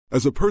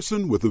As a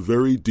person with a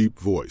very deep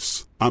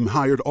voice, I'm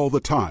hired all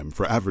the time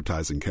for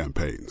advertising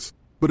campaigns.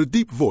 But a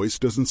deep voice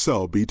doesn't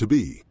sell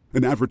B2B,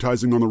 and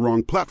advertising on the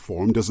wrong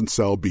platform doesn't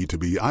sell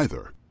B2B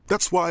either.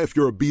 That's why if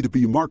you're a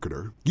B2B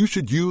marketer, you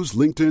should use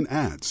LinkedIn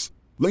ads.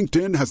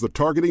 LinkedIn has the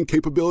targeting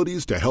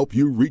capabilities to help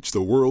you reach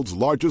the world's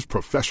largest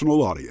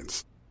professional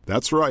audience.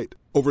 That's right,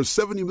 over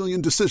 70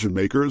 million decision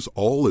makers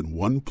all in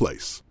one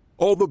place.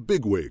 All the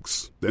big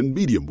wigs, then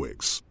medium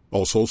wigs,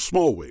 also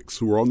small wigs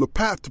who are on the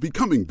path to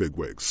becoming big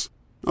wigs.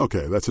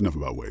 Okay, that's enough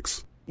about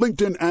wigs.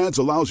 LinkedIn ads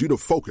allows you to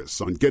focus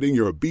on getting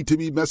your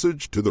B2B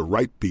message to the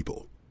right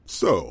people.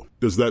 So,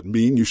 does that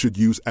mean you should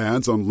use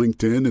ads on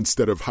LinkedIn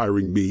instead of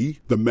hiring me,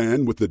 the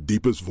man with the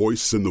deepest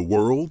voice in the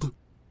world?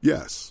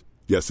 Yes.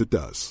 Yes, it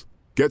does.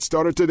 Get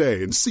started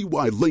today and see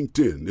why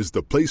LinkedIn is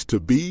the place to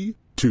be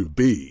to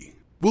be.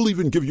 We'll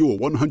even give you a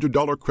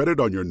 $100 credit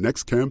on your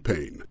next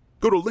campaign.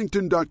 Go to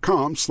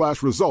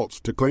linkedin.com/results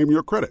to claim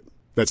your credit.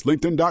 That's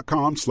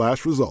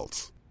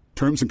linkedin.com/results.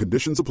 Terms and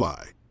conditions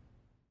apply.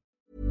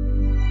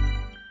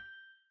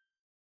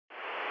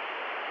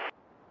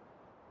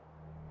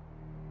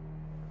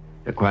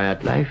 A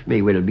quiet life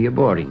may well be a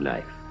boring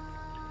life.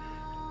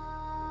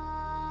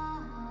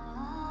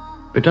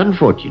 But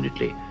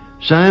unfortunately,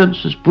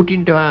 science has put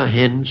into our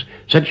hands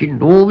such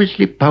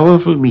enormously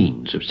powerful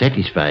means of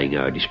satisfying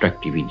our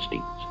destructive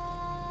instincts.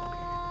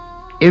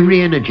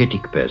 Every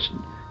energetic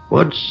person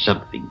wants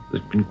something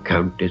that can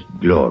count as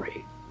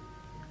glory.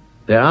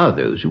 There are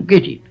those who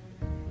get it.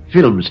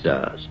 Film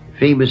stars,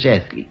 famous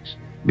athletes,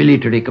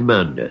 military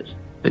commanders,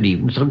 and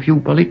even some few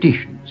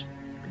politicians.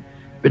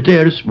 But they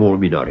are a small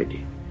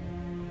minority.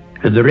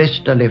 And the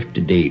rest are left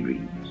to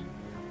daydreams.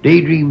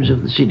 Daydreams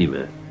of the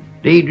cinema,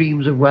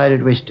 daydreams of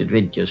Wild West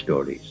adventure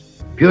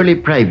stories, purely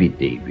private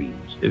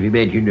daydreams of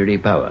imaginary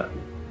power.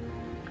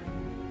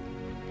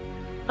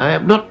 I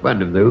am not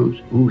one of those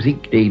who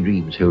think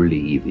daydreams wholly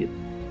evil.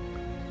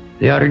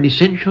 They are an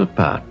essential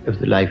part of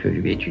the life of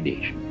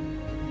imagination.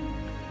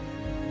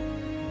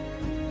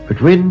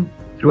 But when,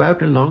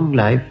 throughout a long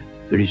life,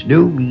 there is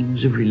no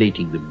means of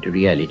relating them to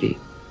reality,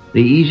 they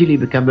easily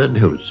become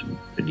unwholesome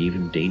and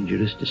even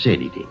dangerous to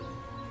sanity.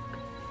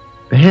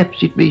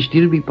 Perhaps it may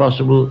still be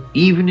possible,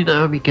 even in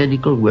our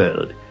mechanical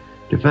world,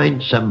 to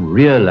find some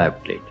real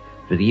outlet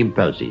for the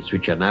impulses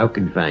which are now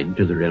confined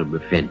to the realm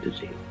of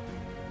fantasy.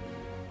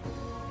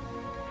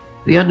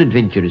 The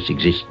unadventurous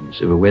existence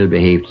of a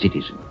well-behaved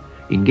citizen,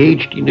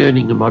 engaged in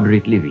earning a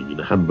moderate living in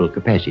a humble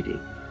capacity,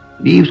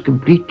 leaves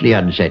completely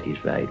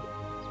unsatisfied.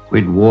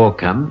 When war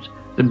comes,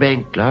 the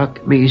bank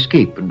clerk may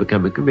escape and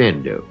become a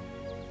commando.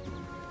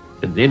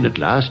 And then at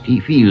last he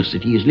feels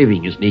that he is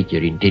living as nature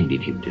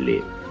intended him to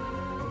live.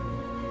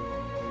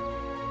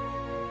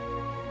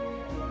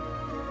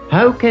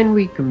 How can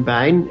we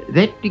combine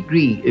that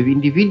degree of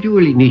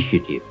individual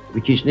initiative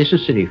which is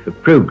necessary for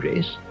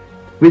progress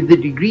with the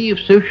degree of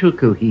social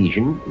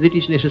cohesion that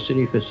is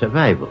necessary for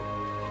survival?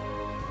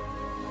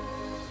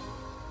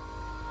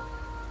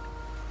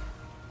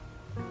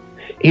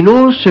 In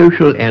all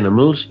social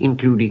animals,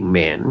 including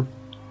man,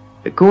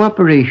 the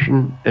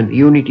cooperation and the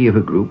unity of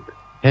a group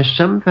has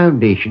some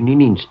foundation in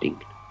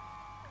instinct.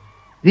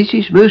 This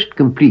is most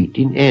complete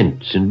in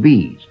ants and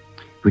bees,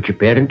 which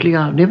apparently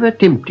are never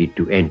tempted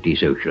to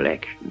antisocial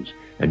actions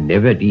and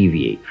never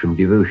deviate from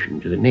devotion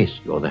to the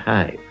nest or the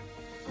hive.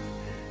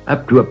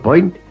 Up to a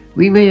point,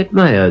 we may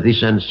admire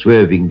this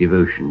unswerving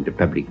devotion to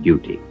public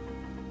duty.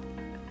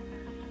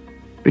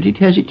 But it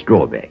has its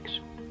drawbacks.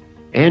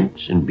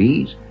 Ants and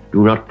bees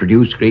do not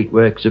produce great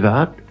works of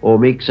art or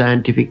make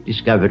scientific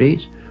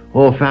discoveries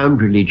or found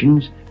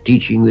religions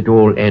teaching that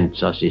all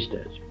ants are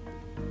sisters.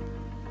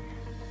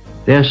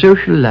 Their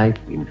social life,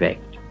 in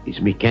fact, is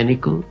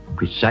mechanical,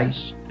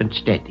 precise, and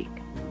static.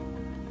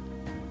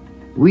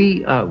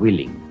 We are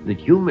willing that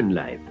human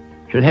life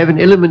shall have an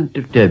element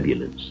of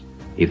turbulence,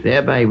 if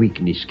thereby we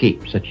can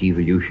escape such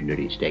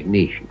evolutionary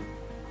stagnation.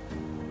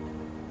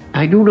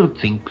 I do not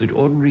think that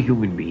ordinary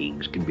human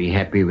beings can be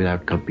happy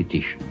without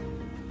competition,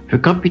 for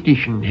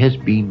competition has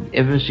been,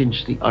 ever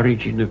since the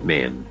origin of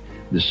man,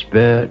 the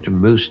spur to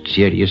most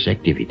serious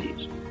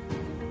activities.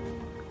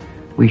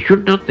 We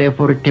should not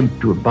therefore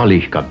attempt to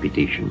abolish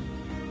competition,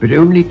 but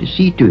only to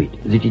see to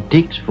it that it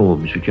takes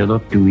forms which are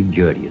not too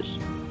injurious.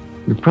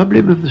 The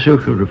problem of the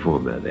social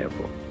reformer,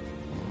 therefore,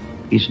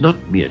 is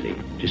not merely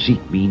to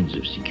seek means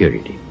of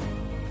security.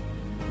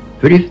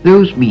 For if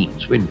those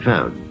means, when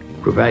found,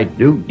 provide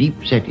no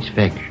deep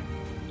satisfaction,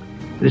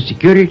 the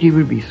security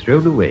will be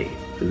thrown away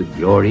for the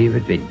glory of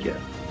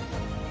adventure.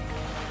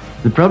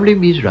 The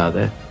problem is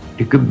rather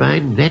to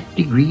combine that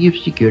degree of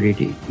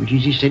security which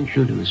is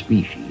essential to the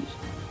species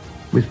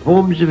with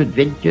forms of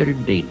adventure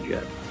and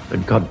danger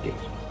and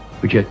contest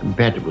which are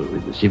compatible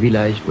with the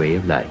civilized way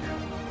of life.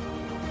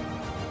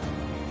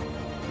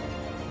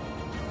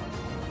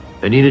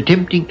 And in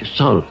attempting to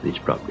solve this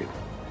problem,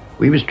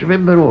 we must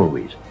remember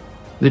always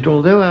that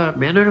although our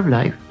manner of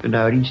life and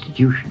our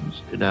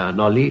institutions and our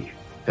knowledge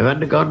have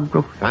undergone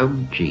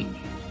profound changes,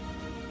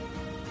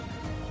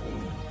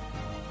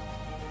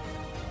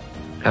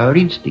 our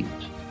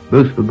instincts,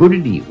 both for good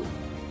and evil,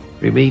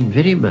 remain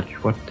very much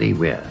what they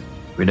were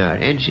when our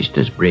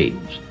ancestors'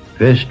 brains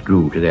first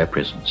grew to their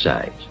present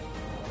size.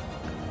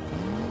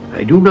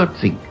 I do not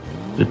think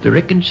that the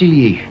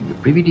reconciliation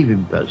of primitive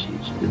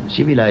impulses with the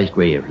civilized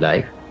way of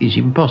life is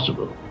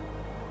impossible.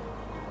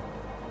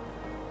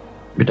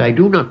 But I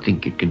do not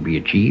think it can be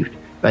achieved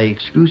by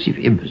exclusive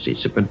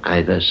emphasis upon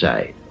either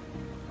side.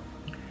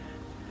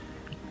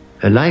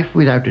 A life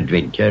without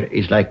adventure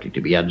is likely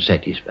to be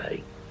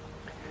unsatisfying.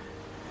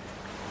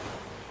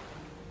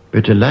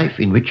 But a life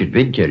in which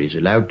adventure is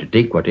allowed to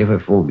take whatever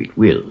form it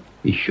will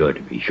is sure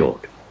to be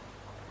short.